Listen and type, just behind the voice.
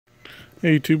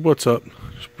Hey YouTube, what's up?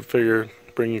 Just figured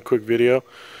bring you a quick video.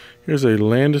 Here's a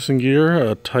Landis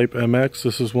Gyr Type MX.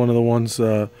 This is one of the ones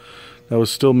that was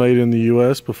still made in the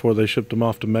US before they shipped them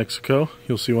off to Mexico.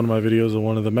 You'll see one of my videos of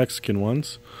one of the Mexican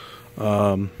ones.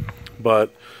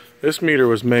 But this meter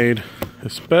was made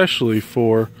especially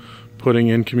for putting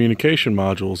in communication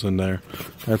modules in there.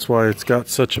 That's why it's got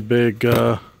such a big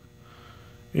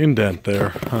indent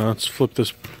there. Let's flip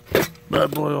this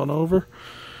bad boy on over.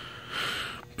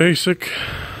 Basic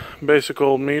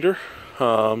old meter.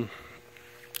 Well,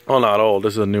 not old,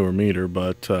 this is a newer meter,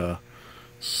 but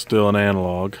still an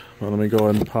analog. Well, let me go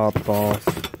ahead and pop off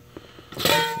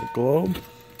the globe.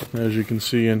 As you can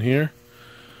see in here,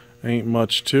 ain't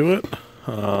much to it.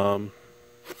 Got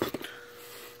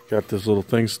this little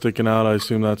thing sticking out. I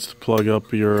assume that's to plug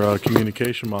up your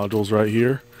communication modules right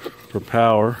here for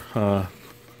power.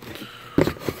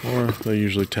 Or they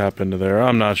usually tap into there.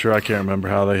 I'm not sure. I can't remember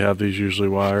how they have these usually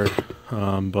wired.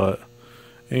 But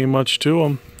ain't much to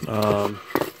them.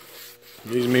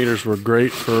 These meters were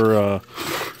great for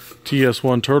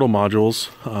TS1 turtle modules.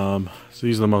 So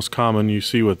these are the most common you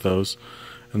see with those.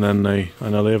 And then I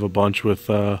know they have a bunch with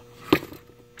AMR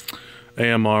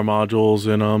modules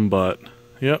in them. But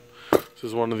yep, this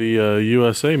is one of the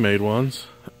USA made ones.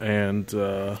 And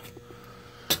yeah,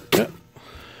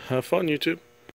 have fun, YouTube.